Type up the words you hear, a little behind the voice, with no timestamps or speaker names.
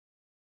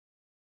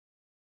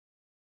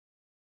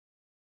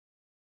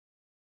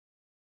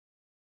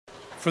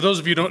For those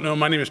of you who don't know,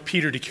 my name is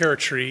Peter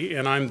DeCaratry,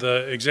 and I'm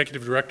the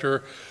Executive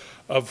Director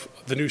of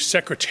the new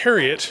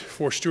Secretariat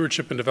for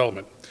Stewardship and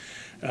Development.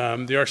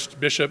 The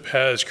Archbishop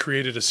has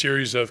created a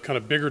series of kind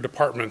of bigger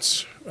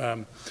departments,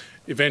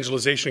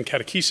 evangelization and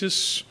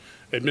catechesis,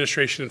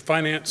 administration and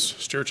finance,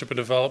 stewardship and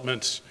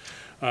development,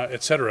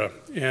 etc.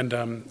 And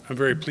I'm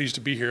very pleased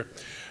to be here.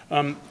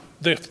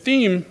 The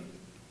theme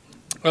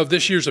of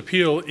this year's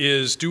appeal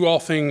is do all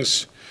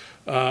things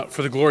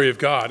for the glory of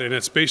God, and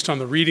it's based on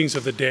the readings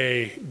of the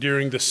day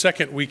during the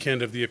second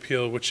weekend of the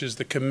appeal, which is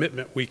the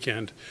commitment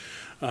weekend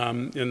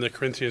in the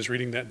Corinthians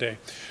reading that day.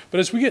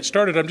 But as we get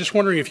started, I'm just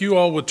wondering if you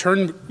all would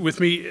turn with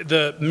me.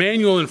 The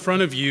manual in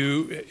front of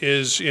you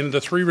is in the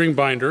 3-ring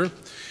binder,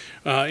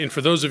 and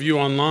for those of you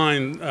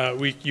online,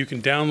 you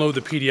can download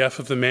the PDF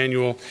of the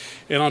manual.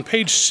 And on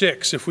page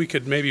 6, if we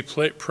could maybe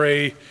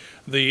pray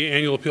the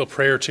annual appeal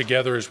prayer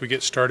together as we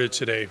get started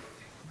today.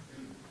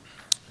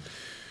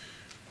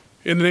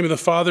 In the name of the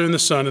Father, and the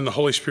Son, and the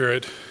Holy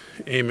Spirit,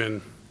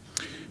 amen.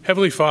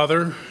 Heavenly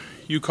Father,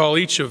 you call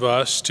each of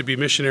us to be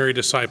missionary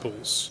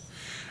disciples.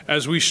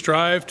 As we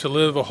strive to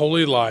live a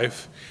holy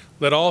life,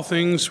 let all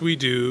things we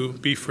do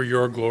be for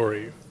your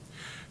glory.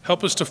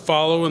 Help us to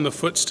follow in the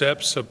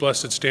footsteps of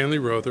Blessed Stanley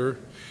Rother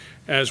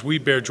as we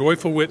bear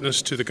joyful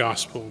witness to the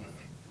gospel.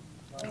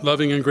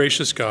 Loving and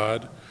gracious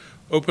God,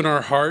 open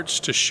our hearts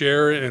to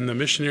share in the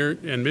missionary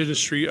and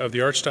ministry of the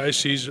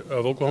Archdiocese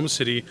of Oklahoma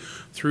City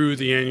through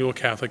the annual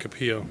Catholic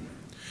Appeal.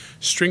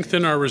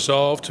 Strengthen our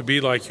resolve to be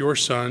like your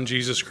Son,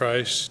 Jesus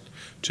Christ,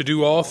 to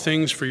do all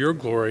things for your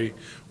glory.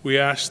 We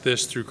ask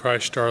this through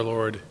Christ our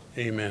Lord.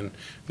 Amen. In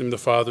the name of the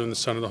Father, and the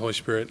Son, and the Holy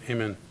Spirit.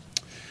 Amen.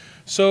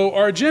 So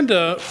our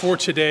agenda for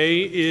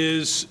today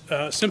is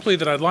simply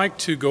that I'd like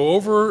to go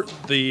over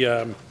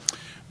the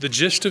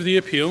gist of the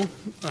appeal.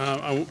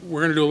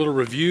 We're going to do a little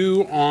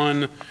review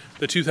on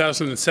the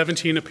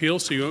 2017 appeal,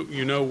 so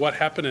you know what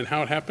happened and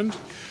how it happened.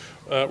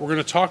 We're going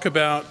to talk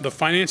about the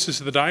finances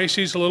of the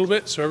diocese a little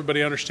bit, so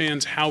everybody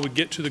understands how we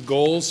get to the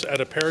goals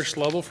at a parish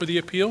level for the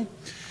appeal.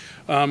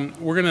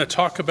 We're going to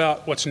talk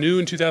about what's new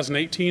in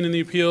 2018 in the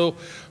appeal,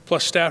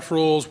 plus staff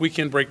roles,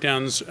 weekend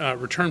breakdowns,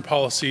 return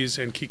policies,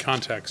 and key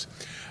contacts.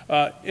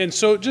 And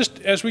so just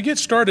as we get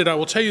started, I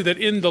will tell you that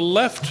in the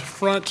left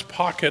front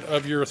pocket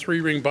of your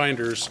 3-ring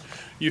binders,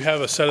 you have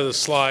a set of the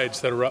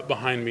slides that are up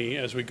behind me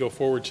as we go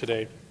forward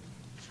today.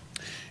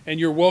 And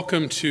you're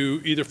welcome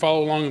to either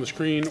follow along on the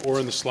screen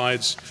or in the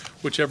slides,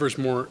 whichever is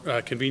more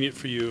convenient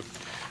for you.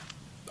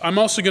 I'm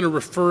also going to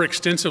refer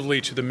extensively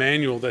to the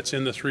manual that's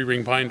in the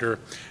 3-ring binder,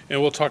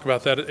 and we'll talk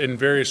about that in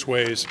various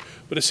ways.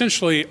 But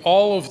essentially,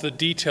 all of the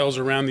details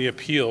around the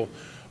appeal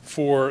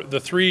for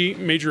the 3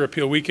 major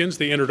appeal weekends,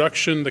 the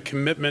introduction, the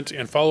commitment,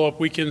 and follow-up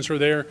weekends are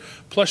there.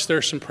 Plus,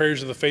 there's some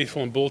prayers of the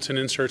faithful and bulletin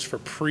inserts for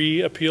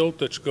pre-appeal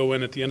that go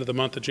in at the end of the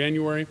month of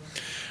January,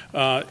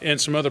 and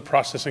some other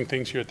processing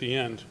things here at the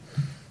end.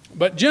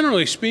 But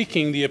generally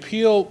speaking, the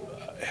appeal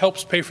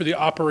helps pay for the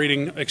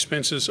operating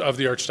expenses of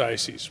the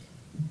Archdiocese.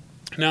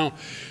 Now,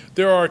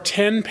 there are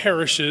 10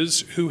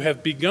 parishes who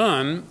have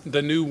begun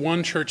the new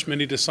One Church,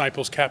 Many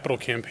Disciples capital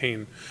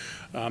campaign.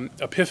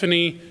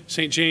 Epiphany,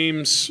 St.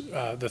 James,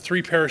 the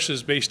 3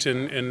 parishes based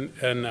in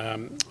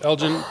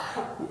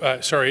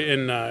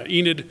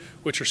Enid,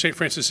 which are St.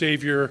 Francis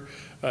Xavier,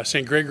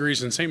 St.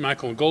 Gregory's, and St.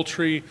 Michael and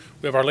Goltry.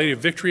 We have Our Lady of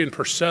Victory in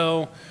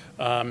Purcell,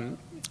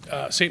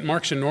 St.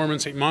 Mark's in Norman,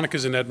 St.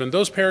 Monica's in Edmond.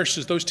 Those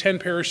parishes, those 10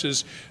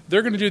 parishes,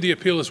 they're going to do the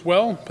appeal as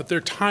well, but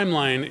their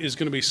timeline is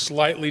going to be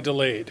slightly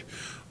delayed.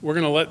 We're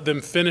going to let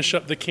them finish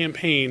up the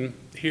campaign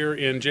here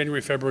in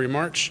January, February,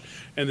 March,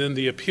 and then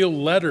the appeal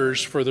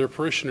letters for their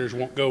parishioners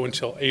won't go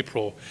until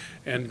April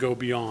and go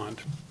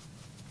beyond.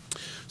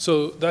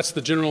 So that's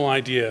the general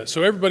idea.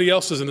 So everybody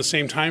else is in the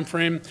same time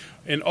frame.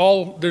 In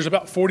all, there's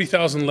about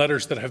 40,000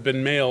 letters that have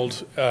been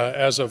mailed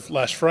as of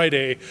last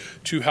Friday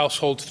to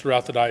households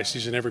throughout the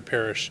diocese in every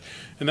parish.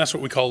 And that's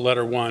what we call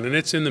letter 1. And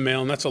it's in the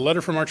mail, and that's a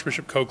letter from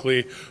Archbishop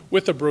Coakley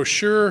with a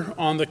brochure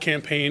on the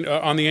campaign,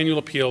 on the annual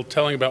appeal,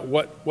 telling about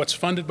what's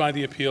funded by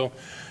the appeal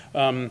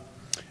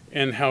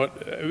and how it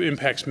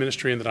impacts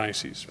ministry in the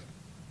diocese.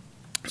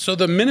 So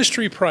the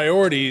ministry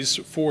priorities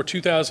for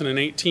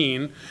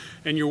 2018,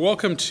 and you're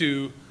welcome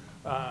to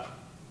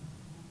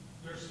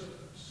there's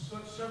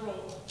several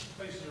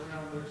places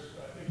around.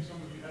 I think some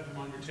of you have them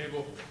on your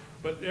table,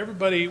 but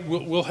everybody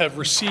will have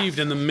received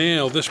in the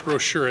mail this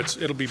brochure.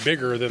 It'll be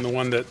bigger than the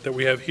one that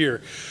we have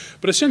here.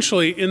 But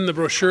essentially, in the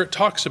brochure, it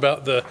talks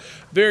about the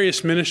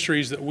various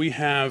ministries that we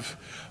have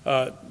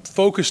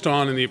focused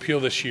on in the appeal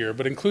this year,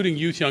 but including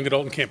youth, young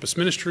adult, and campus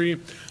ministry,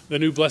 the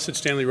new Blessed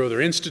Stanley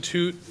Rother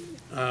Institute,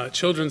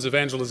 children's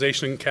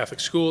evangelization in Catholic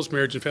schools,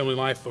 marriage and family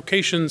life,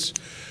 vocations,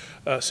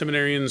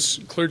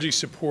 seminarians, clergy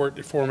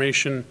support,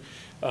 formation,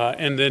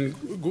 and then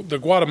the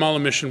Guatemala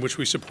mission, which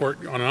we support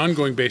on an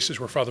ongoing basis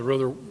where Father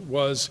Rother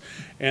was,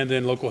 and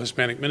then local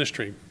Hispanic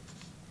ministry.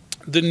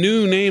 The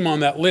new name on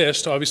that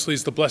list, obviously,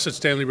 is the Blessed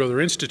Stanley Brother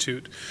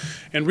Institute.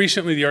 And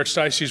recently, the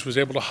Archdiocese was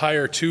able to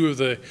hire two of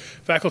the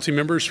faculty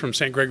members from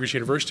St. Gregory's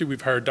University.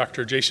 We've hired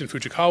Dr. Jason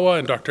Fujikawa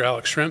and Dr.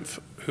 Alex Schrempf,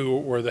 who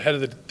were the head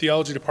of the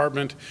theology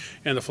department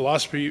and the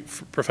philosophy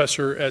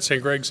professor at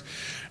St. Greg's.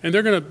 And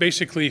they're going to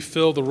basically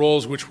fill the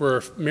roles which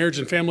were marriage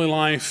and family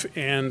life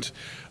and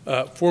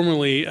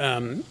formerly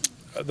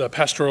the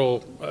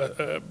pastoral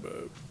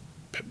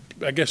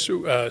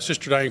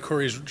Sister Diane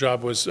Corey's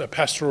job was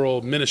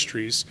pastoral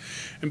ministries.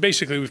 And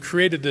basically, we've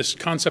created this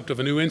concept of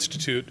a new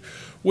institute,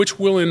 which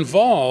will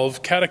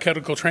involve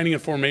catechetical training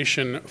and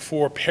formation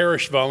for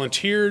parish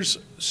volunteers,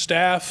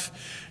 staff,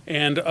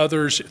 and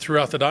others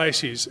throughout the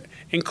diocese,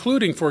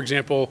 including, for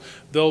example,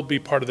 they'll be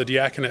part of the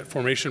diaconate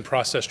formation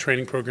process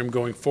training program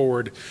going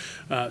forward.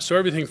 So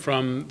everything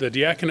from the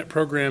diaconate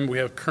program, we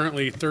have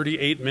currently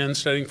 38 men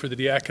studying for the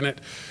diaconate,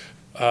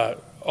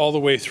 all the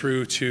way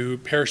through to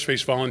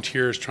parish-based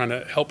volunteers trying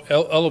to help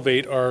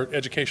elevate our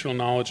educational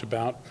knowledge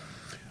about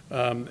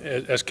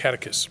as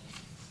catechists.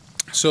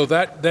 So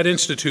that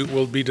institute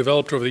will be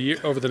developed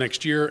over the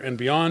next year and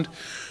beyond.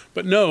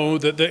 But know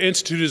that the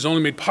institute is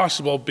only made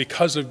possible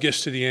because of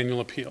gifts to the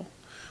annual appeal.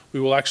 We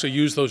will actually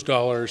use those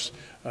dollars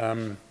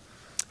in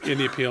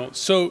the appeal.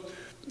 So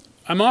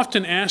I'm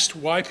often asked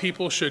why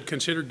people should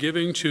consider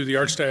giving to the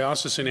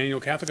Archdiocesan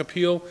Annual Catholic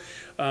Appeal.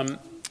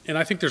 And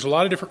I think there's a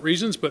lot of different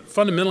reasons, but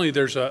fundamentally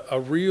there's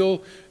a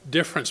real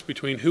difference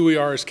between who we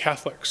are as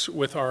Catholics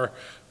with our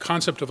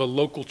concept of a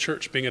local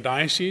church being a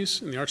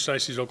diocese in the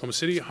Archdiocese of Oklahoma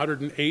City,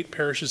 108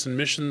 parishes and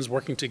missions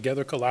working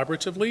together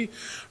collaboratively,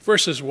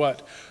 versus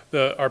what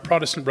our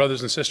Protestant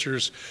brothers and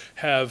sisters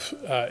have.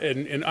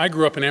 And I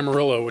grew up in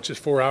Amarillo, which is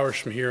 4 hours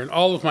from here, and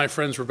all of my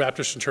friends were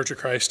Baptist and Church of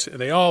Christ, and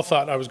they all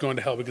thought I was going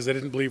to hell because they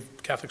didn't believe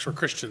Catholics were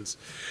Christians.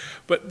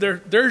 But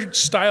their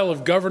style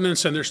of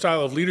governance and their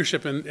style of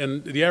leadership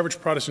and the average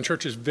Protestant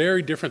church is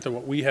very different than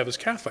what we have as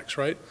Catholics,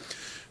 right?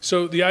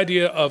 So the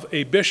idea of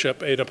a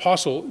bishop, an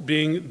apostle,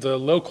 being the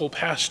local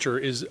pastor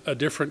is a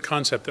different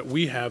concept that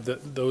we have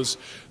that those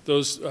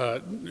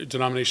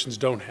denominations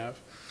don't have.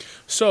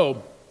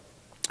 So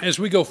as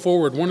we go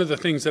forward, one of the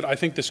things that I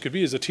think this could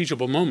be is a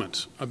teachable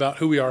moment about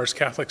who we are as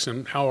Catholics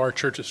and how our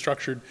church is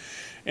structured.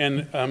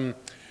 And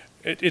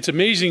it's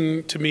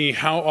amazing to me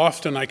how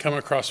often I come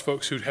across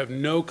folks who have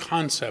no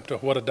concept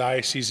of what a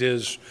diocese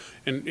is,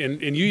 and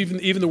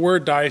even the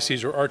word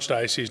diocese or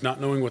archdiocese, not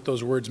knowing what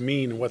those words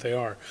mean and what they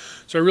are.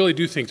 So I really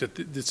do think that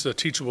it's a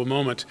teachable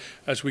moment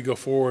as we go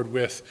forward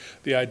with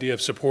the idea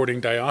of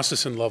supporting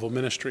diocesan level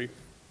ministry.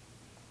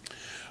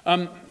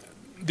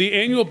 The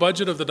annual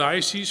budget of the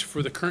diocese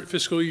for the current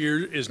fiscal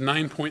year is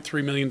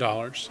 $9.3 million.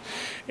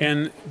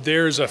 And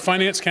there's a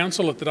finance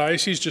council at the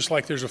diocese, just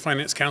like there's a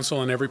finance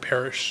council in every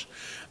parish.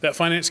 That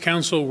finance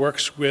council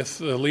works with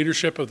the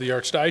leadership of the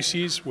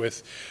archdiocese,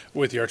 with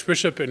the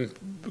archbishop, and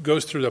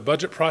goes through the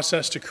budget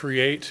process to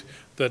create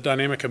the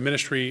dynamic of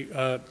ministry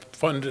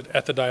funded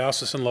at the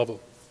diocesan level.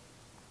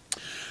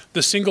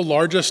 The single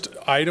largest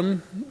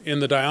item in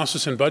the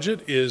diocesan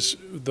budget is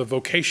the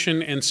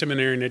Vocation and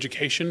Seminary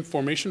Education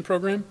Formation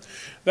Program.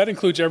 That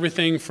includes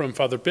everything from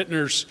Father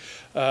Bittner's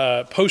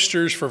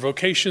posters for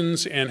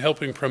vocations and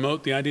helping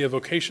promote the idea of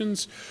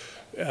vocations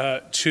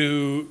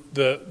to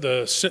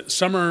the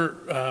summer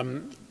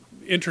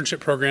internship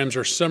programs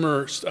or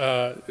summer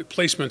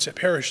placements at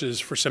parishes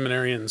for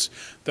seminarians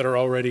that are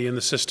already in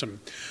the system.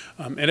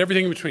 And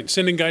everything in between,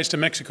 sending guys to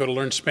Mexico to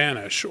learn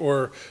Spanish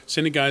or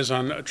sending guys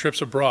on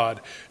trips abroad.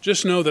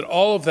 Just know that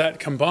all of that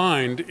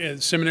combined,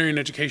 seminary and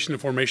education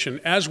and formation,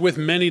 as with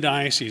many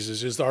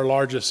dioceses, is our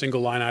largest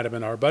single line item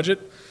in our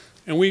budget.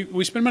 And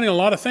we spend money on a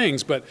lot of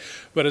things, but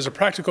as a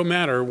practical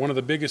matter, one of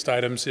the biggest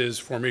items is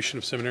formation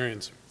of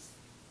seminarians.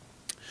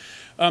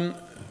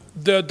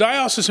 The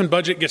diocesan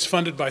budget gets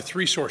funded by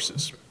three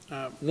sources.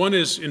 One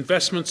is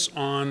investments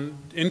on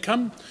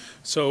income.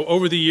 So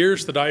over the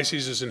years, the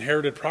diocese has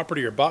inherited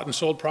property or bought and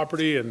sold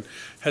property and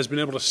has been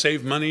able to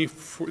save money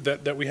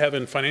that we have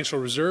in financial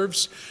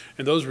reserves.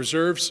 And those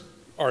reserves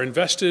are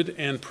invested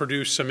and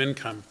produce some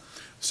income.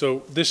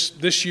 So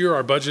this year,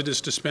 our budget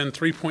is to spend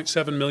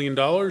 $3.7 million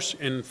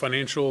in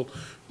financial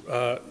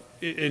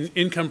in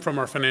income from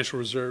our financial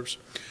reserves.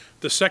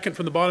 The second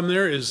from the bottom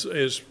there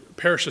is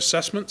parish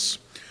assessments.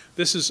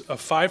 This is a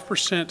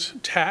 5%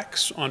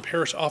 tax on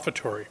parish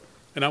offertory,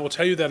 and I will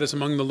tell you that is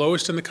among the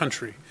lowest in the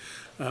country.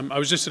 I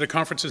was just at a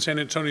conference in San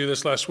Antonio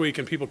this last week,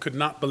 and people could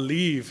not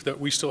believe that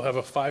we still have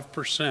a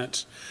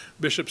 5%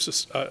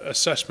 bishop's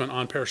assessment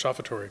on parish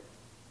offertory.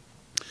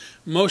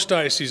 Most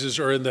dioceses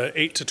are in the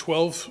 8 to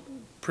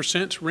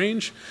 12%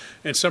 range,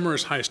 and some are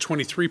as high as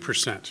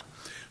 23%.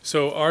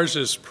 So ours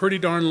is pretty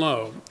darn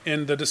low.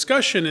 And the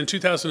discussion in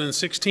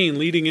 2016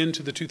 leading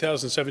into the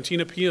 2017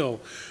 appeal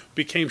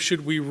became,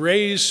 should we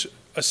raise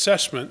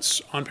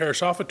assessments on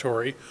parish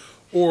offertory,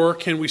 or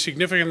can we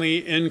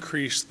significantly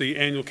increase the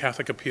annual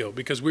Catholic appeal?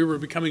 Because we were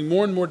becoming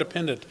more and more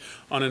dependent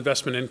on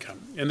investment income.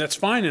 And that's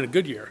fine in a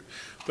good year.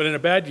 But in a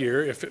bad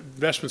year, if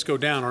investments go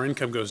down, our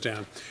income goes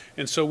down.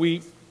 And so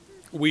we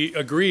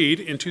agreed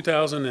in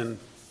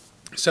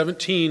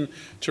 2017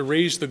 to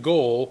raise the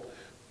goal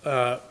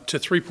to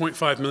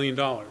 $3.5 million.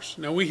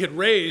 Now, we had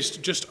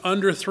raised just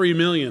under $3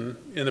 million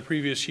in the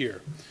previous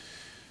year.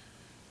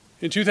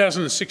 In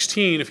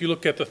 2016, if you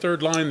look at the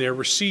third line there, we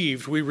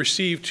received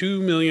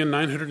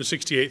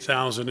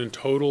 $2,968,000 in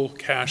total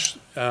cash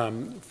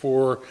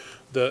for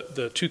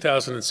the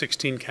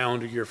 2016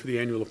 calendar year for the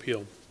annual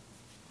appeal.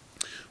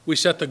 We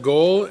set the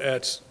goal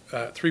at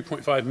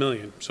 $3.5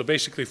 million, so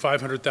basically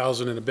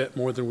 $500,000 and a bit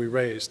more than we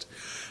raised.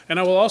 And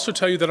I will also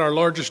tell you that our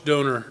largest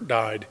donor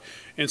died,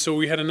 and so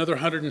we had another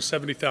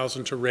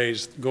 $170,000 to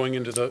raise going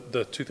into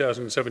the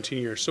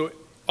 2017 year. So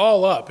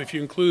all up, if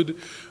you include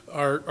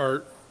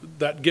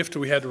that gift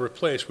we had to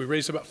replace, we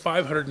raised about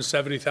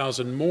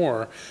 $570,000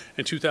 more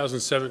in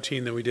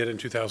 2017 than we did in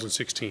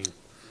 2016.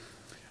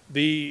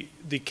 The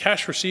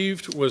cash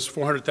received was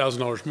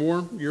 $400,000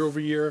 more year over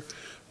year.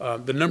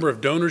 The number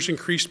of donors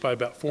increased by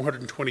about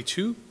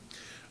 422.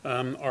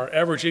 Our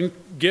average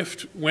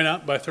gift went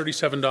up by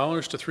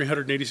 $37 to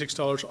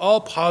 $386,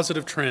 all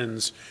positive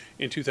trends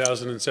in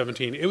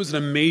 2017. It was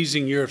an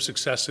amazing year of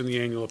success in the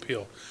annual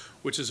appeal,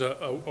 which is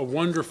a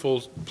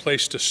wonderful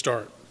place to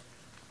start.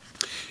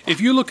 If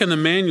you look in the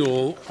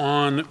manual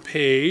on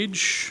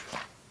page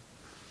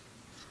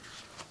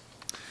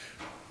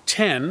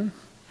 10,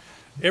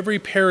 every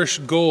parish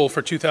goal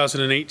for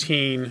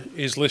 2018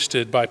 is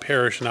listed by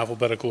parish in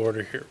alphabetical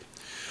order here.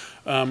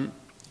 And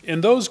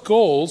those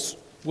goals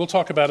we'll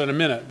talk about in a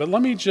minute, but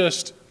let me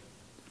just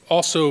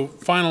also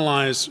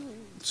finalize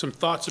some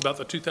thoughts about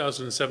the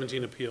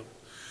 2017 appeal.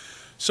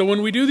 So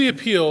when we do the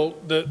appeal,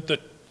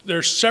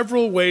 there's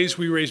several ways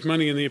we raise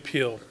money in the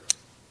appeal.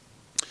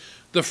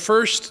 The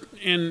first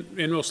and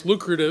most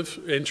lucrative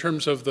in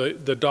terms of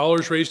the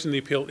dollars raised in the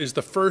appeal is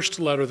the first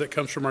letter that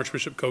comes from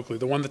Archbishop Coakley,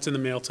 the one that's in the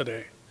mail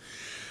today.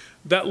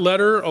 That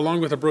letter,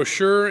 along with a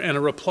brochure and a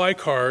reply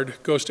card,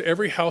 goes to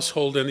every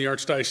household in the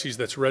Archdiocese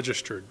that's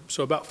registered,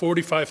 so about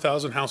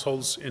 45,000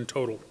 households in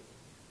total.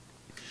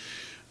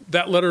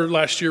 That letter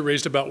last year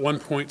raised about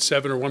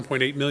 $1.7 or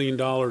 $1.8 million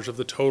of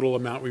the total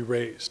amount we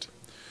raised.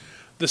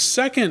 The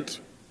second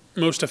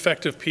most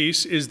effective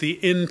piece is the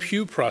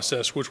in-pew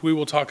process, which we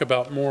will talk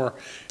about more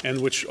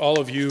and which all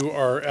of you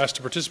are asked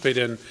to participate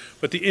in.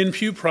 But the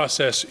in-pew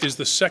process is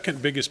the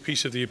second biggest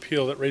piece of the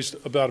appeal that raised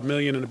about $1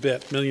 million and a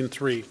bit, $1.3 million.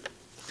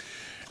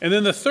 And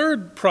then the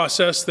third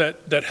process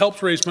that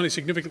helped raise money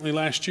significantly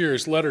last year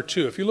is letter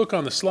two. If you look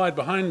on the slide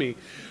behind me,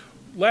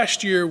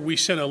 last year we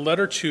sent a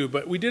letter two,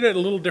 but we did it a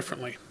little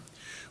differently.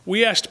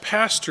 We asked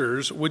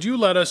pastors, would you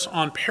let us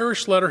on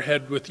parish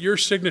letterhead with your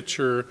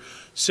signature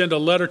send a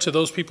letter to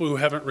those people who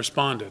haven't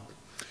responded?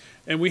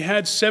 And we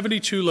had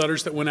 72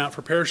 letters that went out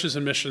for parishes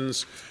and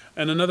missions,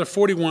 and another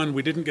 41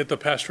 we didn't get the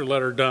pastor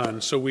letter done,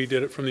 so we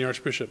did it from the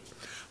Archbishop.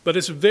 But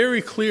it's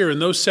very clear in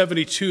those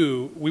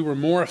 72 we were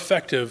more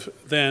effective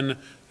than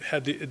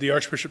had the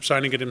Archbishop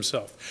signing it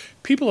himself.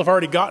 People have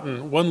already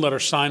gotten one letter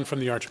signed from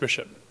the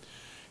Archbishop.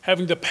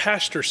 Having the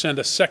pastor send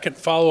a second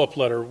follow-up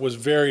letter was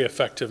very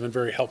effective and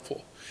very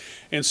helpful.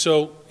 And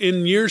so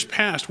in years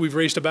past, we've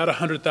raised about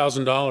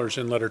 $100,000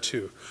 in letter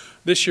two.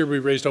 This year we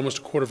raised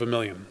almost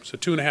 $250,000, so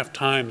 2.5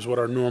 times what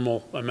our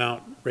normal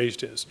amount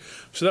raised is.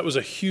 So that was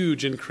a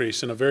huge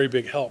increase and a very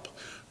big help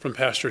from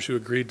pastors who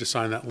agreed to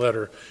sign that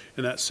letter,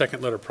 and that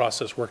second letter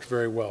process worked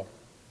very well.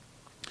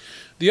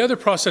 The other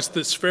process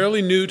that's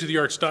fairly new to the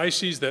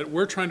Archdiocese that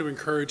we're trying to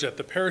encourage at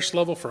the parish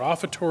level for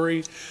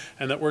offertory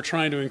and that we're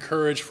trying to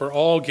encourage for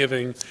all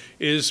giving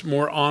is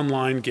more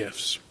online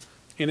gifts.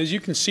 And as you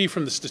can see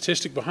from the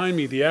statistic behind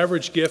me, the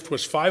average gift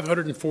was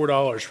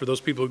 $504 for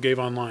those people who gave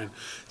online,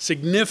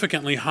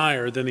 significantly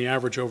higher than the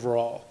average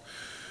overall.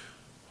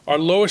 Our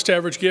lowest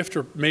average gift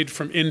are made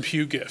from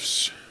in-pew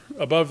gifts.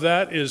 Above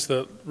that is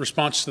the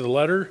response to the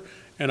letter,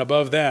 and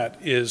above that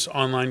is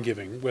online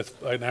giving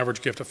with an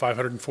average gift of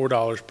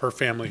 $504 per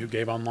family who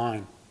gave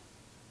online.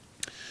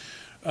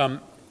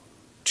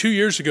 2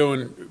 years ago,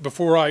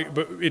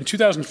 in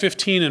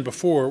 2015 and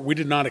before, we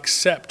did not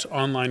accept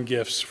online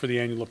gifts for the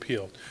annual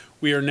appeal.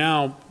 We are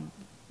now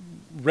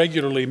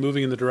regularly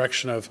moving in the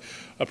direction of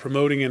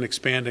promoting and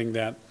expanding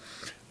that.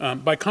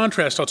 By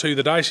contrast, I'll tell you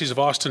the Diocese of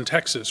Austin,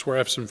 Texas, where I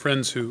have some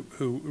friends who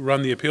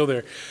run the appeal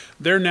there,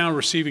 they're now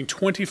receiving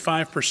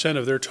 25%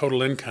 of their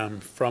total income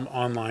from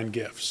online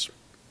gifts.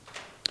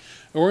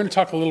 And we're going to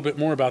talk a little bit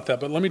more about that,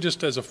 but let me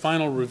just, as a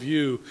final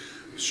review,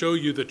 show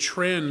you the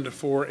trend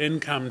for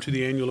income to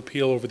the annual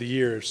appeal over the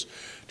years.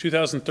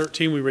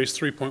 2013, we raised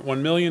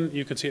 $3.1 million.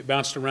 You can see it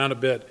bounced around a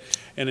bit.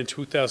 And in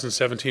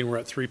 2017, we're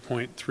at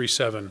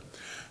 3.37.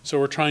 So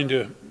we're trying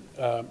to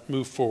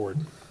move forward.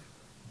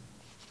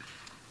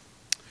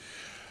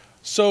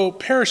 So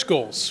parish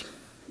goals.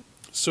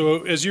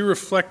 So as you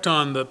reflect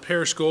on the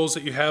parish goals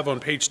that you have on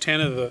page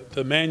 10 of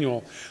the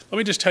manual, let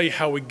me just tell you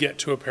how we get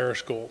to a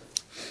parish goal.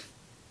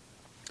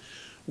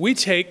 We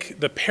take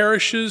the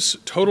parish's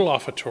total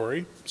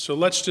offertory. So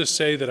let's just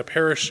say that a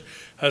parish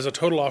has a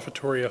total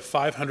offertory of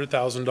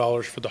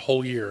 $500,000 for the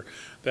whole year.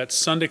 That's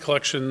Sunday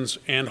collections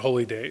and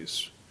holy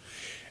days.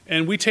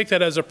 And we take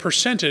that as a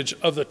percentage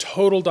of the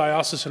total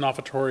diocesan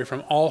offertory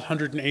from all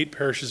 108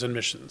 parishes and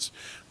missions.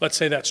 Let's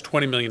say that's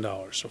 $20 million.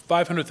 So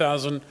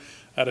 $500,000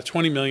 Out of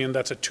 20 million,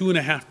 that's a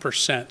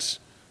 2.5%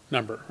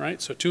 number,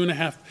 right? So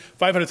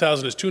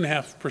 500,000 is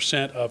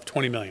 2.5% of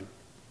 20 million.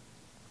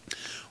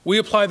 We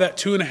apply that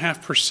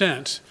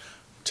 2.5%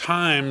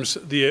 times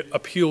the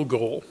appeal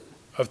goal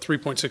of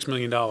 $3.6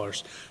 million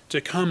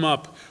to come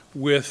up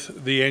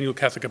with the annual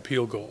Catholic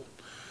appeal goal.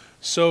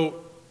 So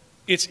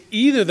it's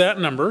either that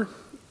number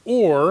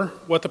or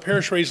what the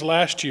parish raised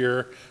last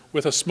year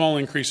with a small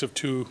increase of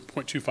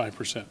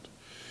 2.25%.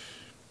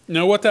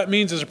 Now what that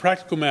means as a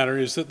practical matter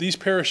is that these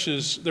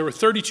parishes, there were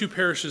 32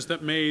 parishes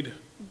that made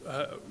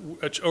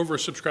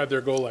oversubscribed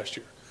their goal last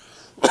year.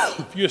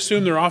 If you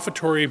assume their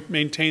offertory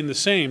maintained the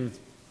same,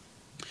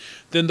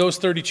 then those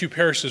 32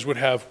 parishes would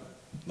have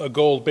a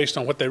goal based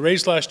on what they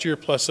raised last year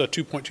plus a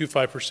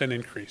 2.25%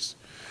 increase.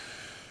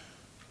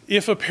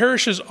 If a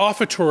parish's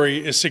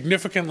offertory is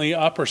significantly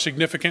up or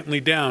significantly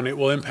down, it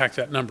will impact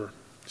that number.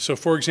 So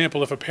for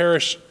example, if a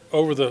parish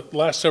over the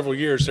last several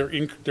years,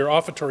 their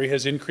offertory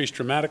has increased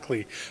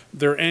dramatically,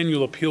 their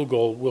annual appeal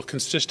goal will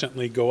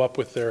consistently go up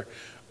with their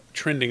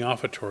trending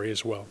offertory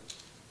as well.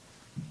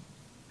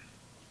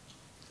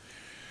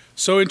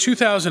 So in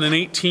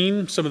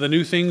 2018, some of the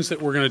new things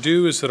that we're going to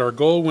do is that our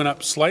goal went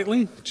up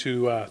slightly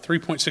to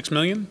 3.6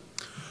 million.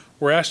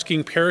 We're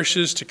asking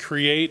parishes to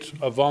create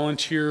a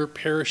volunteer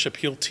parish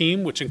appeal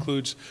team, which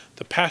includes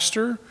the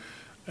pastor,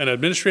 an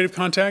administrative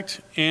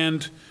contact,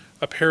 and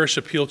a parish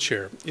appeal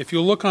chair. If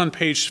you'll look on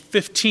page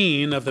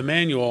 15 of the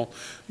manual,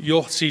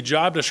 you'll see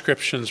job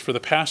descriptions for the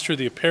pastor,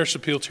 the parish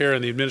appeal chair,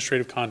 and the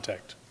administrative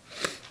contact.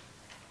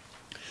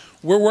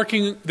 We're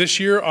working this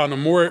year on a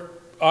more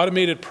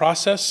automated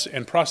process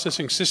and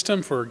processing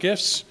system for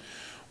gifts.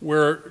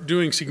 We're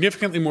doing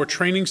significantly more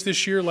trainings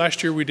this year.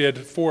 Last year we did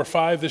 4 or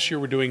 5. This year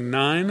we're doing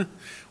 9.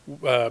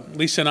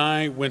 Lisa and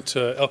I went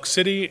to Elk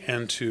City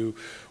and to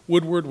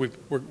Woodward.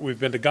 We've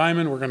been to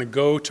Guyman. We're going to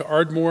go to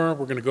Ardmore.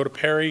 We're going to go to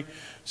Perry.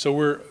 So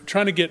we're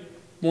trying to get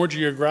more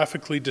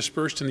geographically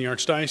dispersed in the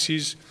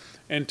Archdiocese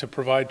and to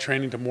provide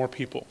training to more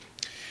people.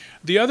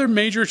 The other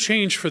major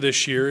change for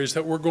this year is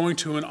that we're going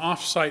to an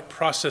off-site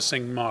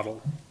processing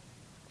model.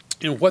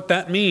 And what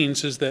that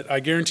means is that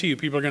I guarantee you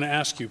people are going to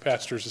ask you,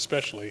 pastors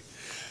especially,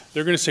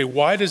 they're going to say,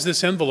 why does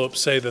this envelope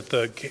say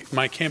that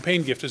my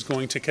campaign gift is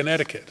going to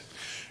Connecticut?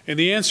 And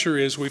the answer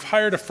is we've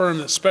hired a firm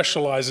that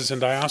specializes in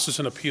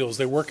diocesan appeals.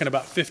 They work in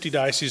about 50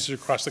 dioceses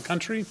across the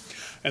country,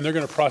 and they're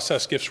going to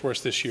process gifts for us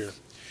this year.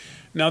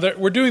 Now,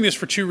 we're doing this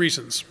for 2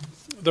 reasons.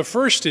 The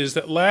first is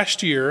that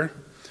last year,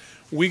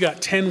 we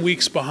got 10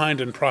 weeks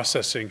behind in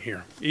processing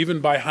here.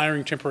 Even by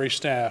hiring temporary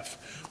staff,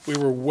 we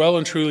were well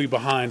and truly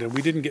behind, and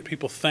we didn't get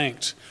people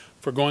thanked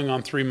for going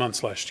on 3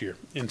 months last year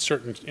in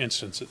certain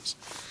instances.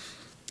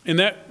 And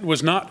that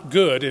was not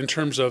good in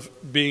terms of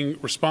being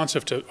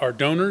responsive to our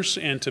donors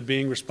and to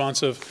being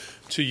responsive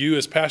to you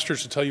as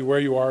pastors to tell you where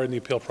you are in the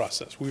appeal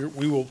process. We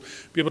will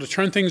be able to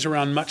turn things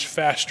around much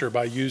faster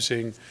by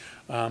using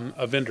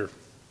a vendor.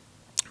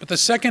 But the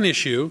second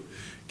issue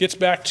gets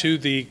back to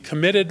the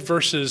committed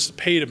versus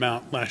paid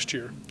amount last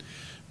year.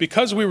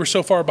 Because we were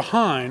so far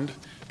behind,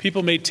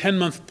 people made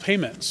 10-month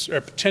payments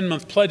or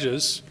 10-month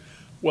pledges.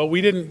 Well,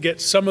 we didn't get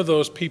some of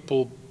those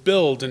people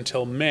billed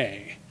until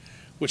May,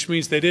 which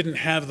means they didn't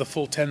have the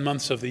full 10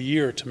 months of the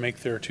year to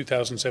make their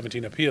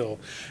 2017 appeal.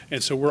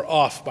 And so we're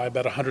off by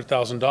about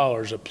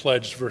 $100,000 of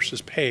pledged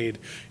versus paid.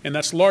 And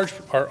that's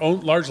largely our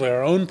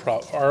own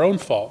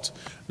fault,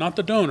 not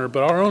the donor,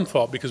 but our own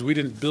fault because we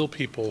didn't bill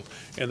people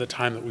in the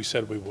time that we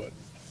said we would.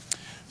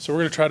 So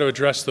we're going to try to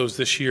address those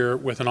this year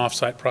with an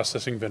off-site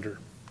processing vendor.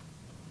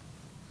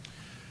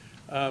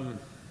 The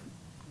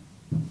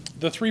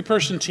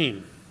 3-person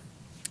team.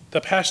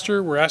 The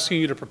pastor, we're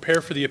asking you to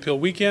prepare for the appeal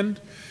weekend,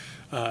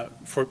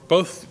 for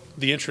both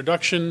the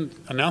introduction,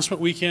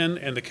 announcement weekend,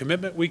 and the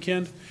commitment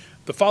weekend.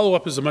 The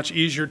follow-up is a much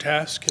easier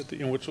task,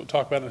 which we'll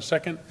talk about in a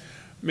second.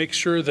 Make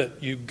sure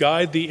that you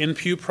guide the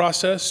in-pew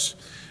process,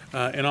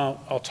 and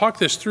I'll talk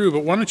this through,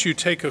 but why don't you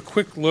take a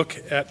quick look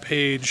at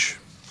page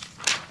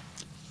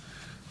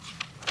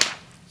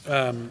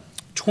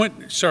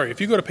 20, sorry,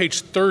 if you go to page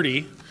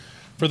 30,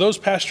 for those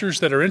pastors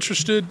that are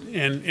interested,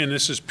 and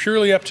this is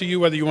purely up to you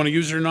whether you want to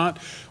use it or not,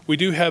 we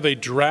do have a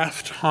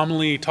draft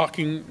homily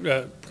talking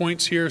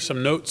points here,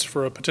 some notes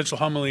for a potential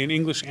homily in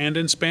English and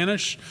in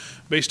Spanish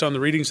based on the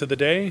readings of the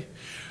day.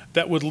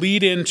 That would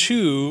lead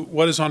into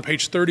what is on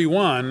page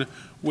 31,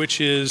 which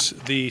is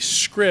the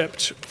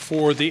script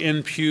for the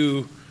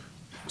in-pew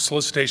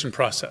solicitation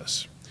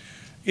process.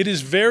 It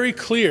is very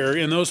clear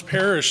in those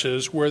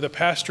parishes where the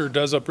pastor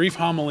does a brief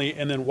homily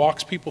and then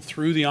walks people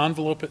through the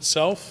envelope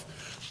itself,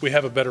 we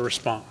have a better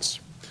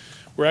response.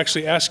 We're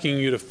actually asking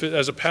you to,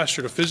 as a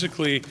pastor, to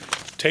physically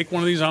take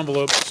one of these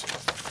envelopes,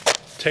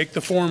 take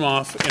the form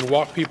off, and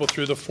walk people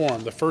through the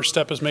form. The first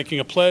step is making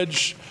a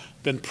pledge,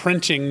 then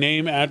printing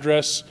name,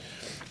 address.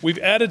 We've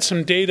added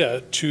some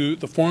data to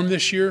the form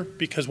this year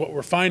because what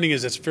we're finding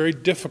is it's very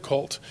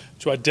difficult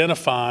to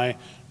identify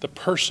the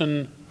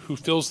person who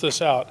fills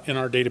this out in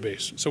our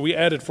database. So we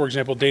added, for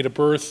example, date of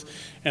birth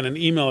and an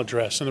email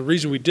address. And the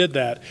reason we did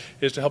that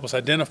is to help us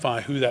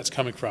identify who that's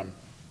coming from.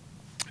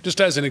 Just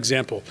as an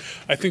example,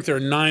 I think there are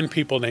 9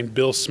 people named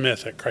Bill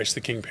Smith at Christ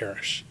the King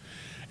Parish.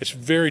 It's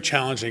very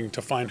challenging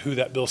to find who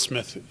that Bill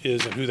Smith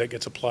is and who that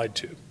gets applied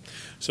to.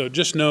 So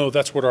just know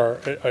that's what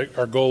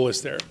our goal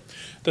is there.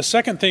 The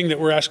second thing that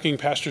we're asking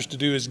pastors to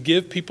do is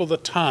give people the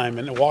time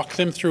and walk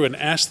them through and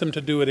ask them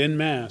to do it in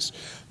Mass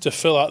to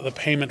fill out the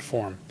payment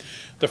form.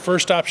 The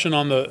first option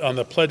on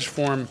the pledge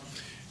form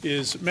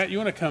is, Matt, you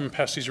want to come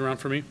pass these around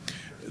for me?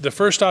 The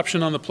first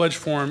option on the pledge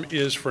form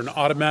is for an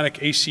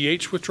automatic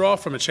ACH withdrawal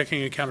from a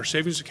checking account or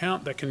savings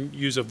account that can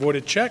use a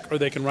voided check, or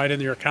they can write in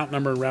their account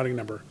number and routing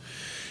number.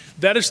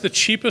 That is the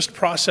cheapest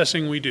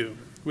processing we do.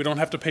 We don't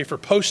have to pay for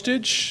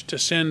postage to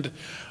send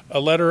a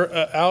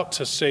letter out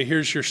to say,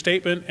 here's your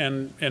statement,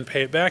 and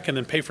pay it back, and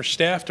then pay for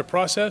staff to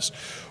process.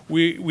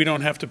 We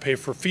don't have to pay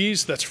for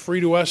fees. That's free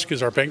to us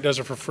because our bank does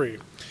it for free.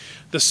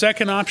 The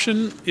second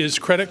option is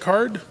credit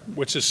card,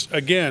 which is,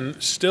 again,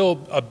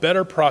 still a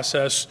better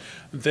process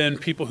than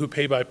people who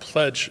pay by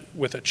pledge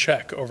with a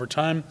check over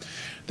time.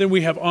 Then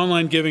we have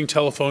online giving,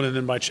 telephone, and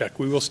then by check.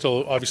 We will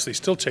obviously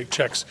still take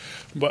checks.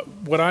 But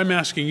what I'm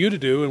asking you to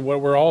do, and what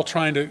we're all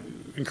trying to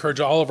encourage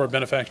all of our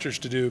benefactors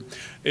to do,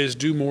 is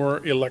do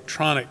more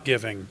electronic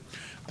giving.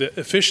 The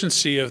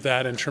efficiency of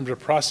that in terms of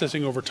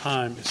processing over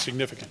time is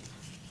significant.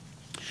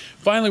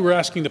 Finally, we're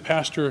asking the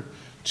pastor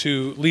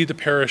to lead the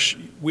parish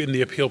in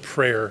the appeal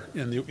prayer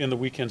in the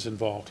weekends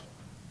involved.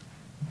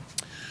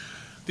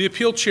 The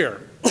appeal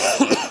chair.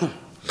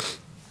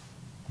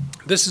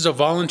 This is a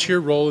volunteer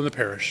role in the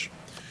parish.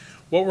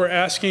 What we're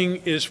asking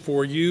is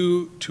for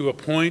you to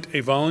appoint a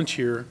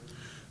volunteer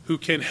who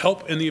can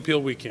help in the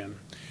appeal weekend.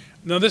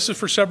 Now, this is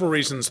for several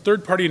reasons.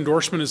 Third-party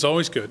endorsement is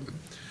always good.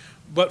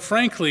 But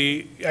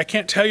frankly, I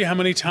can't tell you how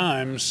many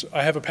times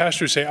I have a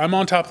pastor say, I'm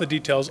on top of the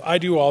details, I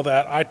do all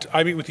that,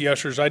 I meet with the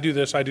ushers, I do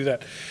this, I do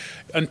that.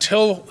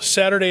 Until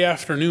Saturday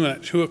afternoon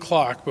at 2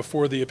 o'clock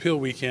before the appeal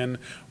weekend,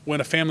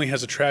 when a family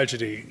has a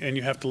tragedy and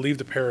you have to leave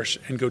the parish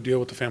and go deal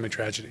with the family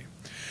tragedy.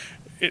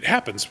 It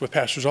happens with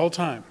pastors all the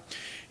time.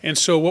 And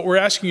so what we're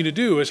asking you to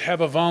do is have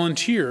a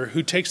volunteer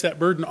who takes that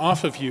burden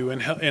off of you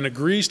and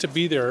agrees to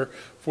be there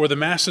for the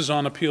Masses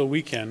on appeal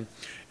weekend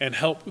and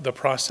help the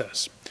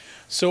process.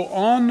 So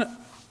on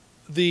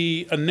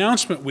the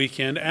announcement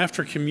weekend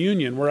after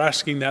communion, we're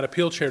asking that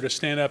appeal chair to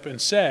stand up and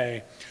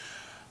say,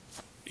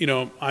 you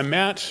know, I'm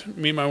Matt,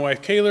 me and my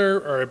wife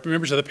Kayla are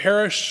members of the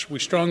parish. We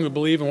strongly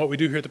believe in what we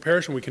do here at the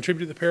parish and we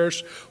contribute to the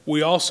parish.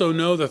 We also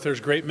know that there's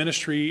great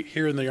ministry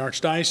here in the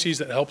Archdiocese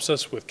that helps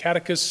us with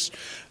catechists,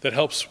 that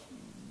helps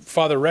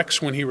Father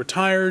Rex when he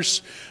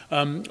retires.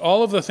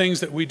 All of the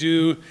things that we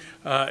do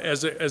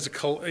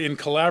in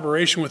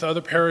collaboration with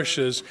other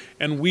parishes,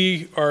 and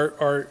we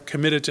are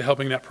committed to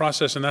helping that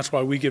process, and that's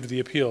why we give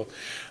the appeal.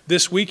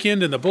 This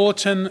weekend in the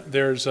bulletin,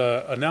 there's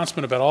an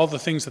announcement about all the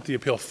things that the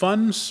appeal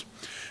funds,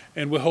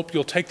 and we hope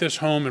you'll take this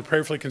home and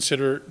prayerfully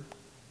consider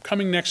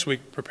coming next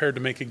week prepared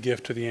to make a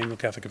gift to the annual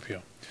Catholic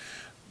Appeal.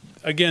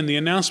 Again, the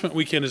announcement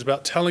weekend is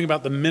about telling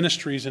about the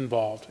ministries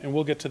involved, and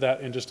we'll get to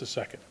that in just a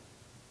second.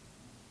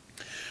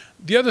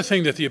 The other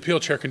thing that the appeal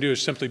chair can do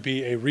is simply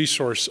be a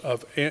resource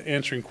of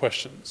answering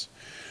questions.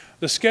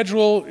 The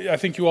schedule, I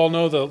think you all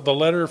know, the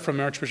letter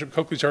from Archbishop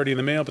Coakley is already in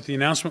the mail, but the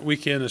announcement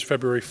weekend is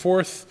February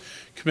 4th,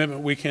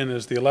 commitment weekend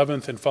is the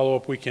 11th, and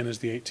follow-up weekend is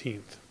the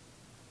 18th.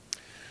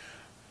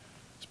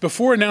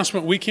 Before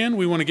announcement weekend,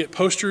 we want to get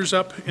posters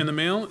up in the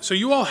mail. So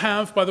you all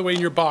have, by the way, in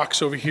your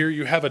box over here,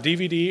 you have a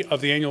DVD of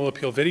the annual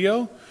appeal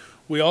video.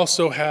 We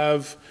also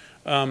have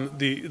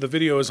the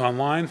video is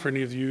online for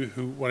any of you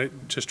who want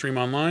it to stream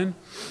online.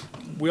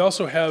 We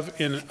also have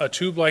in a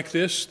tube like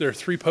this, there are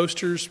 3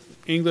 posters,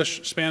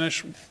 English,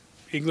 Spanish,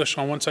 English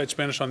on one side,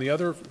 Spanish on the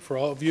other for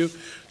all of you.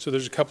 So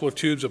there's a couple of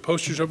tubes of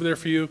posters over there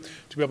for you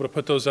to be able to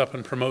put those up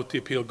and promote the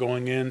appeal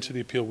going into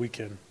the appeal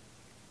weekend.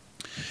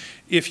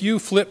 If you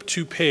flip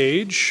to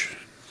page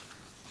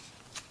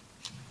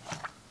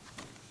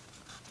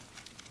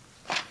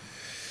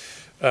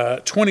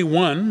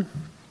 21,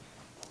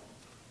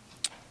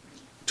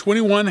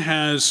 21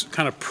 has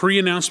kind of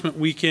pre-announcement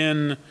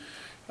weekend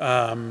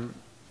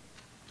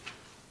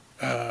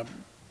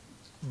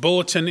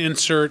bulletin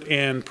insert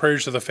and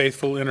prayers of the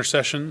faithful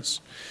intercessions.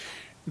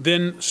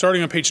 Then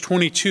starting on page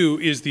 22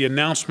 is the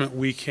announcement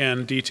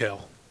weekend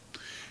detail.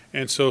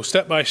 And so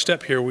step by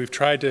step here, we've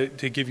tried to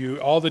give you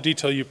all the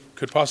detail you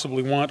could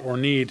possibly want or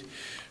need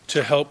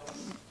to help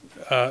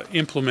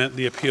implement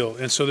the appeal.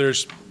 And so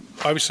there's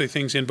obviously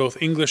things in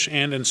both English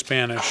and in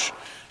Spanish.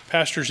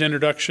 Pastor's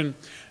introduction.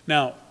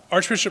 Now,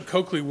 Archbishop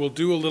Coakley will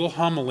do a little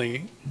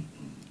homily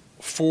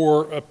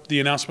for the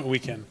announcement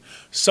weekend.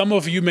 Some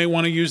of you may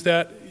want to use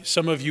that,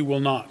 some of you will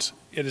not.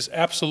 It is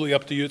absolutely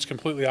up to you, it's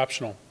completely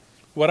optional.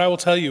 What I will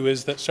tell you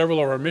is that several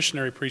of our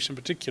missionary priests in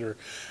particular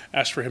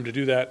asked for him to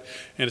do that,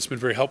 and it's been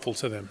very helpful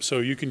to them. So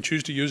you can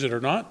choose to use it or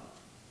not,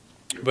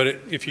 but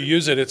if you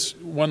use it, it's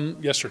one,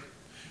 yes sir.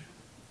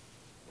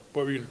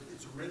 What were you?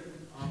 It's written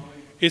homily.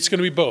 It's going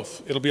to be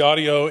both. It'll be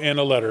audio and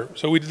a letter.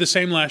 So we did the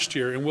same last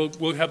year, and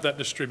we'll have that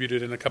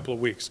distributed in a couple of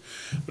weeks.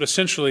 But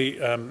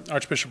essentially,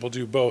 Archbishop will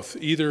do both,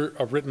 either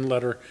a written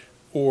letter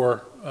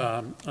or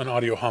an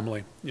audio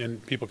homily,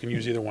 and people can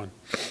use either one.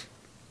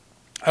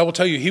 I will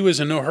tell you, he was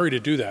in no hurry to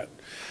do that.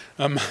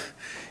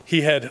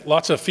 He had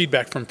lots of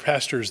feedback from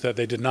pastors that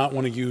they did not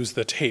want to use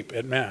the tape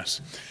at Mass,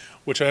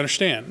 which I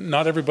understand.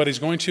 Not everybody's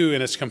going to,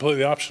 and it's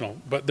completely optional,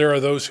 but there are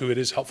those who it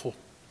is helpful.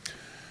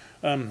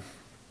 The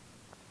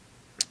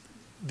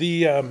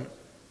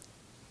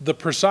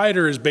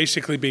presider is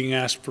basically being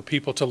asked for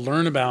people to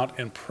learn about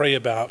and pray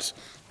about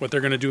what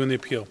they're going to do in the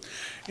appeal.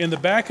 In the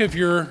back of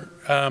your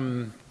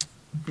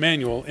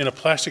manual, in a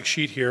plastic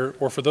sheet here,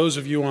 or for those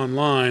of you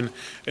online,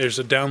 there's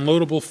a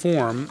downloadable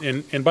form.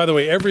 And by the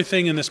way,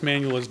 everything in this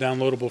manual is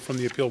downloadable from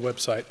the appeal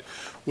website,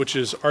 which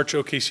is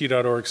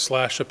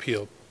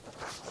archokc.org/appeal.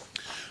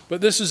 But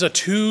this is a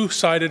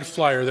two-sided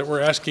flyer that we're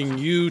asking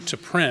you to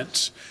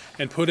print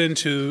and put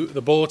into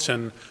the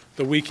bulletin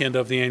the weekend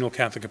of the annual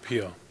Catholic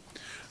Appeal.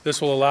 This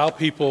will allow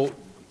people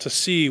to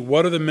see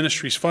what are the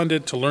ministries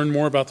funded, to learn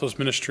more about those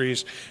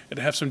ministries, and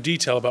to have some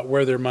detail about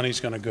where their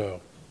money's going to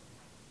go.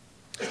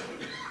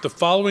 The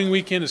following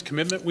weekend is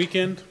Commitment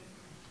Weekend.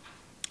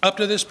 Up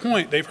to this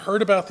point, they've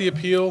heard about the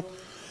appeal.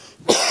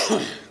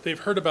 They've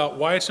heard about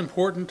why it's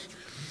important.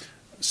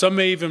 Some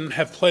may even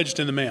have pledged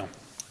in the mail.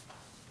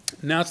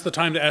 Now it's the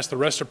time to ask the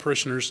rest of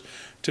parishioners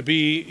to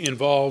be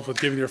involved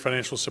with giving their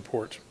financial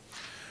support.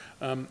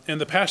 And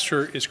the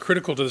pastor is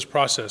critical to this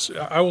process.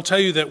 I will tell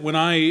you that when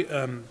I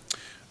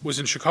was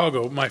in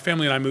Chicago, my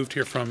family and I moved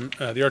here from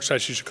the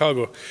Archdiocese of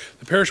Chicago.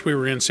 The parish we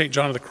were in, St.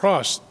 John of the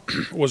Cross,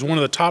 was one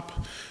of the top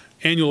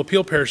annual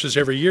appeal parishes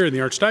every year in the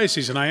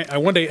Archdiocese. And I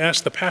one day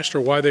asked the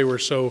pastor why they were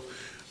so,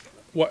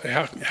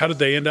 how did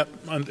they end up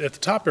at the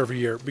top every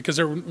year? Because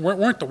they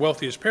weren't the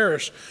wealthiest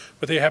parish,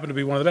 but they happened to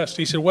be one of the best.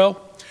 He said,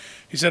 well,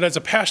 he said, as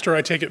a pastor,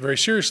 I take it very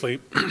seriously.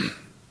 And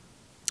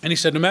he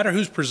said, no matter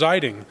who's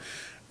presiding,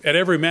 at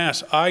every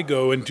Mass, I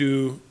go and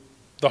do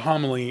the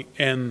homily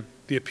and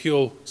the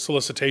appeal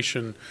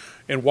solicitation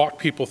and walk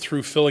people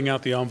through filling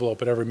out the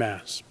envelope at every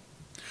Mass.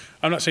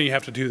 I'm not saying you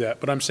have to do that,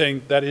 but I'm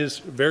saying that is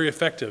very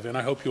effective, and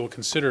I hope you will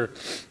consider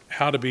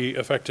how to be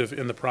effective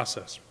in the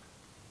process.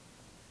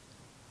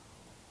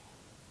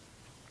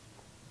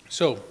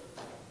 So,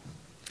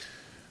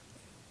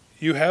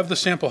 you have the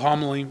sample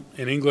homily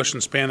in English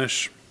and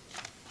Spanish.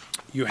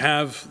 You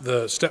have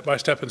the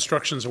step-by-step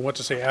instructions on what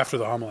to say after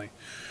the homily.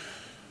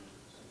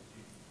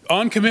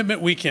 On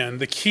Commitment Weekend,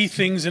 the key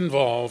things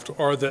involved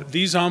are that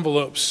these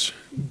envelopes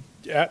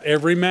at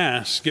every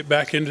Mass get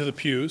back into the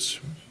pews,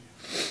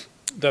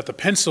 that the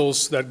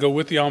pencils that go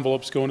with the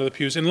envelopes go into the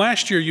pews. And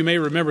last year, you may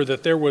remember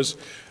that there was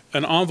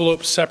an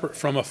envelope separate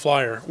from a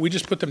flyer. We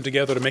just put them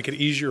together to make it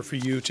easier for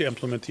you to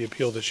implement the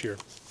appeal this year.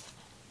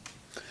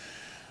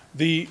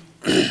 The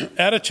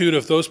attitude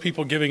of those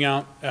people giving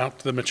out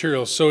the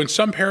materials. So in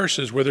some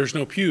parishes where there's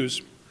no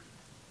pews,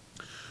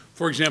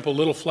 for example,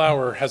 Little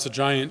Flower has a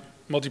giant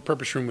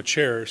multi-purpose room with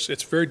chairs.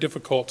 It's very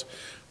difficult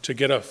to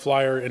get a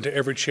flyer into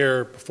every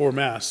chair before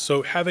Mass.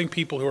 So having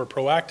people who are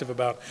proactive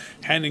about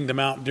handing them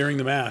out during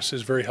the Mass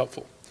is very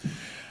helpful.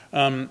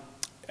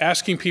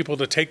 Asking people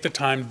to take the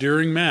time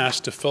during Mass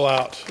to fill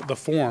out the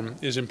form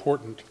is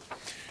important.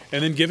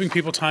 And then giving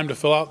people time to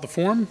fill out the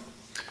form,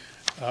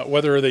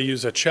 whether they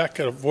use a check,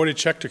 a voided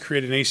check to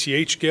create an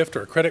ACH gift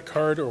or a credit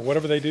card or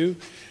whatever they do,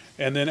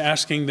 and then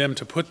asking them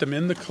to put them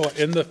in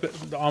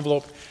the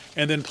envelope,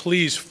 and then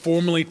please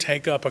formally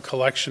take up a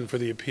collection for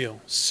the appeal,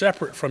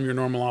 separate from your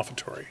normal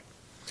offertory.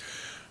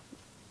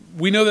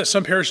 We know that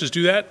some parishes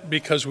do that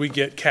because we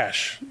get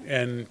cash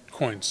and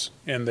coins,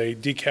 and they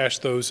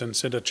decash those and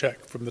send a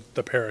check from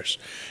the parish.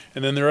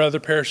 And then there are other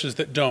parishes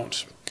that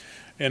don't.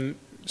 And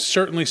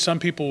certainly some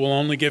people will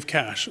only give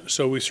cash,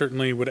 so we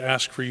certainly would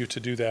ask for you to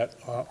do that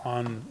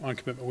on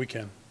Commitment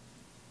Weekend.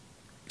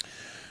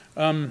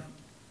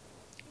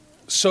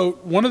 So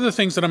one of the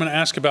things that I'm going to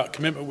ask about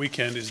Commitment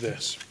Weekend is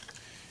this.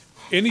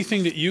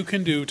 Anything that you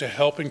can do to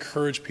help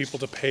encourage people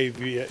to pay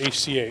via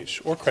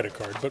ACH or credit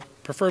card, but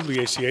preferably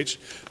ACH,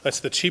 that's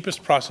the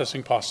cheapest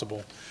processing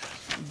possible.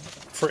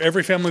 For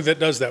every family that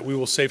does that, we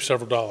will save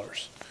several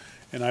dollars.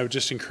 And I would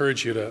just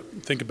encourage you to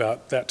think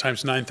about that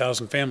times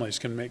 9,000 families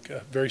can make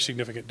a very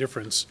significant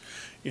difference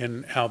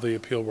in how the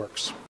appeal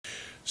works.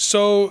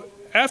 So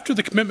after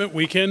the Commitment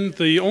Weekend,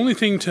 the only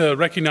thing to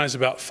recognize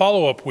about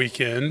Follow-Up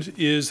Weekend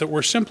is that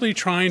we're simply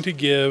trying to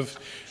give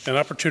an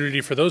opportunity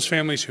for those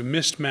families who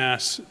missed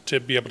Mass to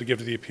be able to give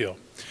to the appeal.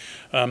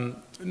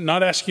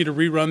 Not asking you to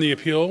rerun the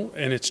appeal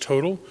in its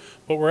total.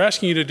 What we're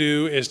asking you to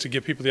do is to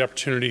give people the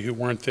opportunity who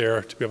weren't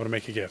there to be able to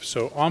make a gift.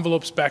 So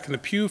envelopes back in the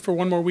pew for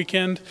one more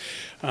weekend,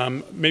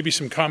 maybe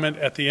some comment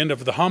at the end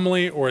of the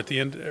homily or at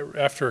the end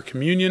after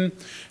communion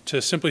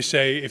to simply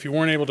say, if you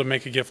weren't able to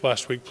make a gift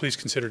last week, please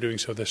consider doing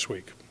so this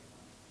week.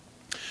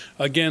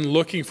 Again,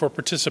 looking for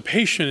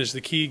participation is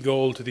the key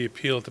goal to the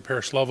appeal at the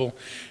parish level,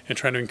 and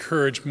trying to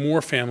encourage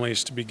more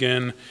families to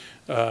begin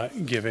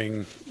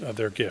giving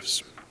their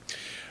gifts.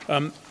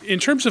 In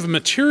terms of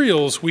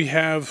materials, we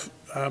have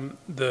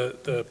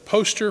the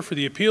poster for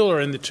the appeal are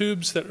in the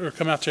tubes that are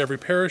come out to every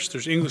parish.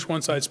 There's English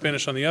one side,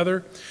 Spanish on the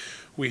other.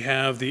 We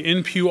have the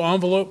in-pew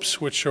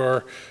envelopes, which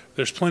are,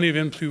 there's plenty of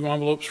in-pew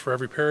envelopes for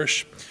every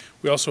parish.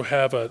 We also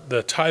have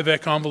the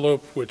Tyvek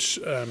envelope, which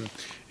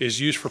is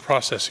used for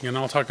processing, and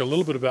I'll talk a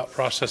little bit about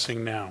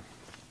processing now.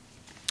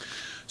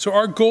 So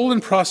our goal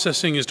in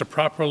processing is to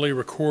properly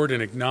record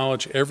and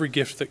acknowledge every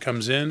gift that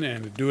comes in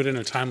and do it in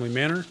a timely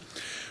manner.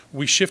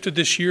 We shifted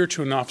this year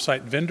to an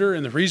off-site vendor,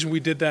 and the reason we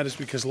did that is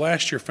because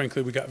last year,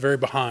 frankly, we got very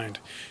behind.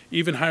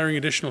 Even hiring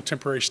additional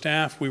temporary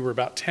staff, we were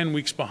about 10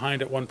 weeks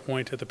behind at one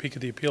point at the peak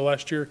of the appeal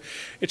last year.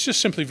 It's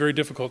just simply very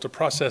difficult to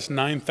process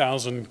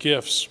 9,000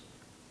 gifts,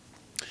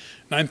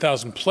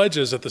 9,000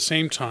 pledges at the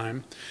same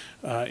time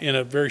in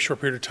a very short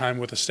period of time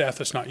with a staff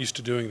that's not used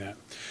to doing that.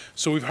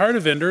 So we've hired a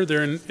vendor.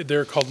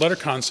 They're called Letter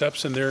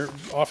Concepts, and their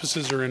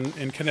offices are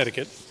in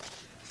Connecticut.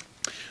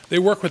 They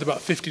work with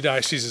about 50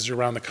 dioceses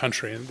around the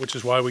country, which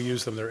is why we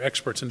use them. They're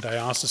experts in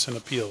diocesan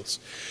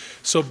appeals.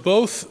 So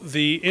both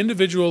the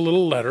individual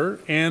little letter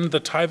and the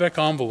Tyvek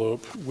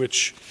envelope,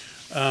 which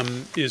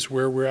is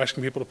where we're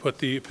asking people to put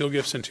the appeal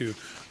gifts into,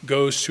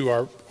 goes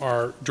to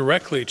our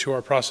directly to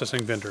our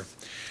processing vendor.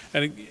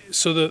 And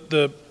so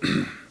the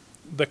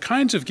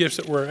kinds of gifts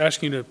that we're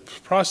asking you to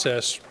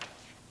process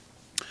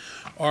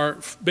are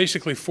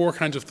basically four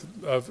kinds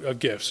of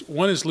gifts.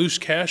 One is loose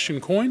cash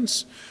and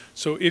coins.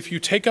 So if you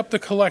take up the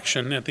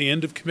collection at the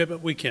end of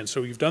commitment weekend,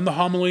 so you've done the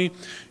homily,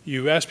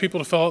 you ask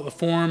people to fill out the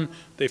form,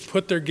 they've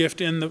put their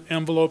gift in the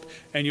envelope,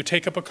 and you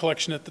take up a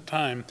collection at the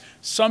time,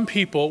 some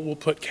people will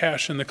put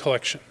cash in the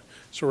collection.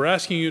 So we're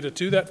asking you to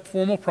do that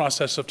formal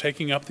process of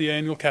taking up the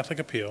annual Catholic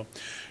appeal,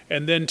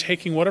 and then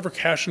taking whatever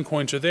cash and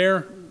coins are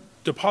there,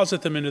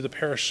 deposit them into the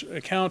parish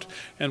account,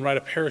 and write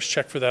a parish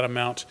check for that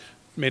amount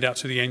made out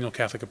to the annual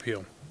Catholic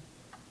appeal.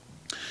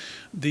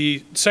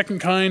 The second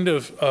kind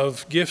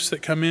of gifts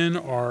that come in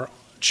are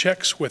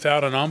checks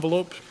without an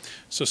envelope.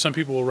 So some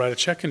people will write a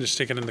check and just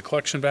stick it in the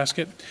collection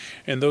basket,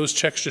 and those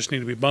checks just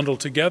need to be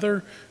bundled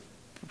together,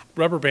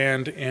 rubber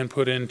band, and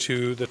put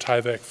into the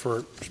Tyvek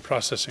for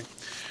processing.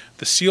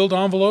 The sealed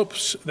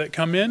envelopes that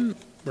come in,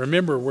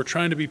 remember, we're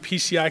trying to be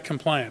PCI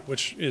compliant,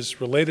 which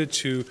is related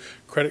to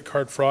credit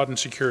card fraud and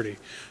security.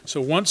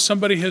 So once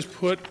somebody has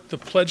put the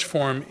pledge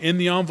form in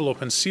the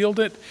envelope and sealed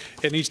it,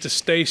 it needs to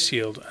stay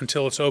sealed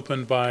until it's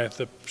opened by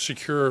the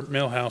secure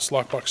mailhouse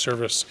lockbox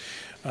service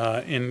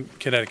in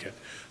Connecticut.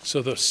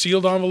 So the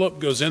sealed envelope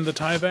goes in the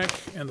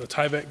Tyvek, and the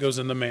Tyvek goes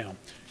in the mail.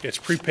 It's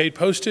prepaid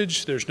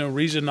postage. There's no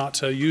reason not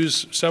to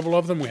use several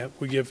of them.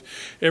 We give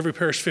every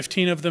parish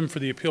 15 of them for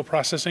the appeal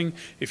processing.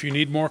 If you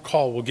need more,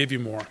 call. We'll give you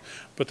more.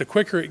 But the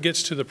quicker it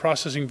gets to the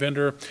processing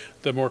vendor,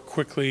 the more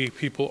quickly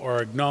people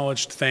are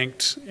acknowledged,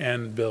 thanked,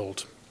 and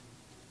billed.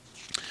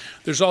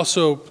 There's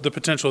also the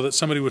potential that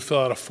somebody would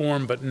fill out a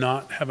form but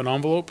not have an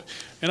envelope,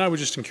 and I would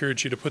just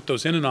encourage you to put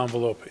those in an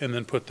envelope and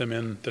then put them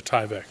in the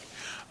Tyvek.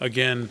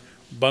 Again,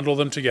 bundle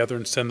them together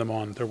and send them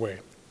on their way.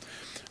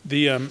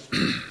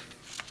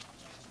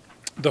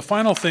 The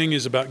final thing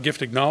is about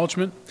gift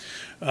acknowledgement.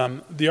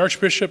 The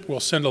Archbishop will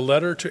send a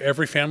letter to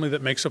every family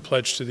that makes a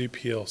pledge to the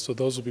appeal. So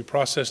those will be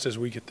processed as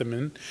we get them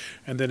in.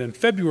 And then in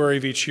February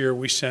of each year,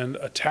 we send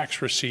a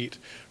tax receipt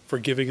for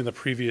giving in the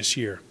previous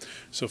year.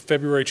 So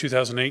February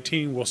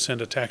 2018, we'll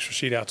send a tax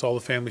receipt out to all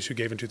the families who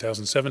gave in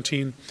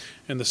 2017,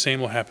 and the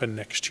same will happen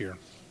next year.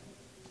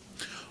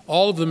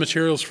 All of the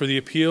materials for the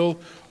appeal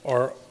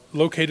are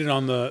located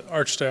on the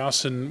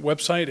Archdiocesan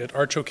website at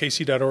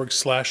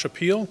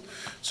archokc.org/appeal.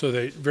 So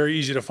they're very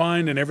easy to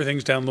find, and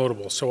everything's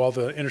downloadable. So all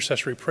the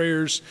intercessory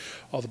prayers,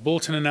 all the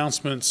bulletin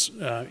announcements,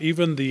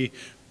 even the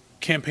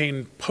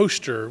campaign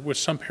poster,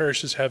 which some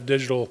parishes have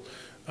digital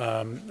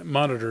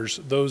monitors,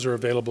 those are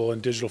available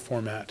in digital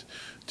format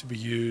to be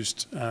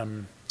used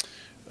from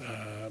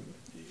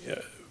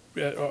the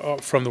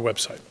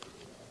website.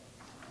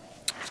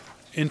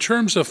 In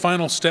terms of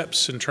final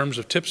steps, in terms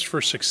of tips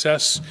for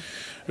success,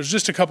 there's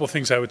just a couple of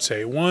things I would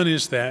say. One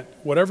is that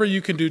whatever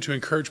you can do to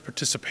encourage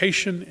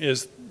participation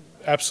is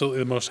absolutely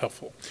the most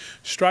helpful.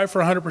 Strive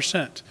for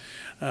 100%.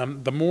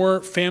 The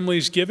more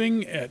families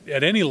giving at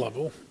any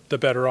level, the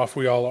better off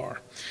we all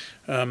are.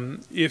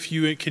 If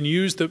you can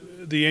use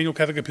the Annual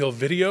Catholic Appeal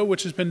video,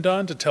 which has been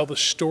done, to tell the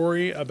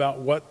story about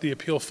what the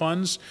appeal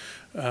funds,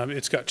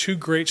 it's got two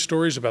great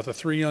stories about the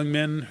 3 young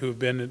men who have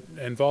been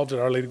involved at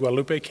Our Lady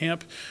Guadalupe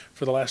camp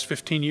for the last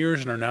 15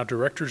 years and are now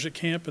directors at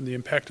camp, and the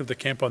impact of the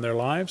camp on their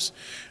lives.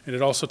 And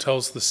it also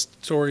tells the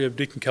story of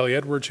Deacon Kelly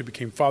Edwards, who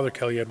became Father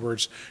Kelly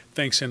Edwards,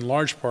 thanks in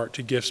large part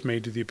to gifts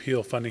made to the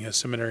appeal funding his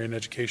seminary and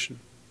education.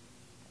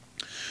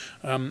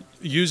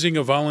 Using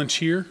a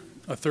volunteer,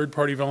 a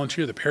third-party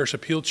volunteer, the parish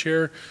appeal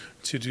chair,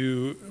 to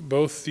do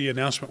both the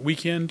announcement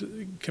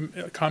weekend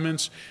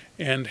comments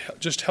and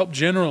just help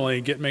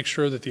generally make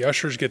sure that the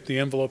ushers get the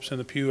envelopes in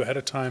the pew ahead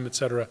of time,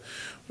 etc.,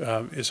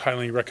 is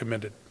highly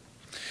recommended.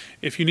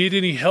 If you need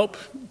any help,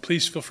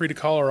 please feel free to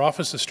call our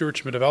Office of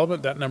Stewardship and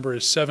Development. That number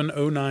is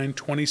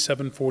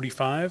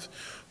 709-2745,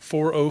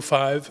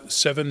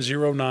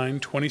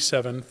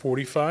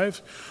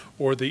 405-709-2745,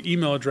 or the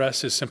email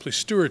address is simply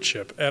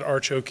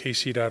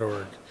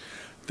stewardship@archokc.org.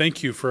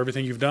 Thank you for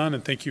everything you've done,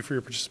 and thank you for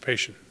your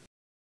participation.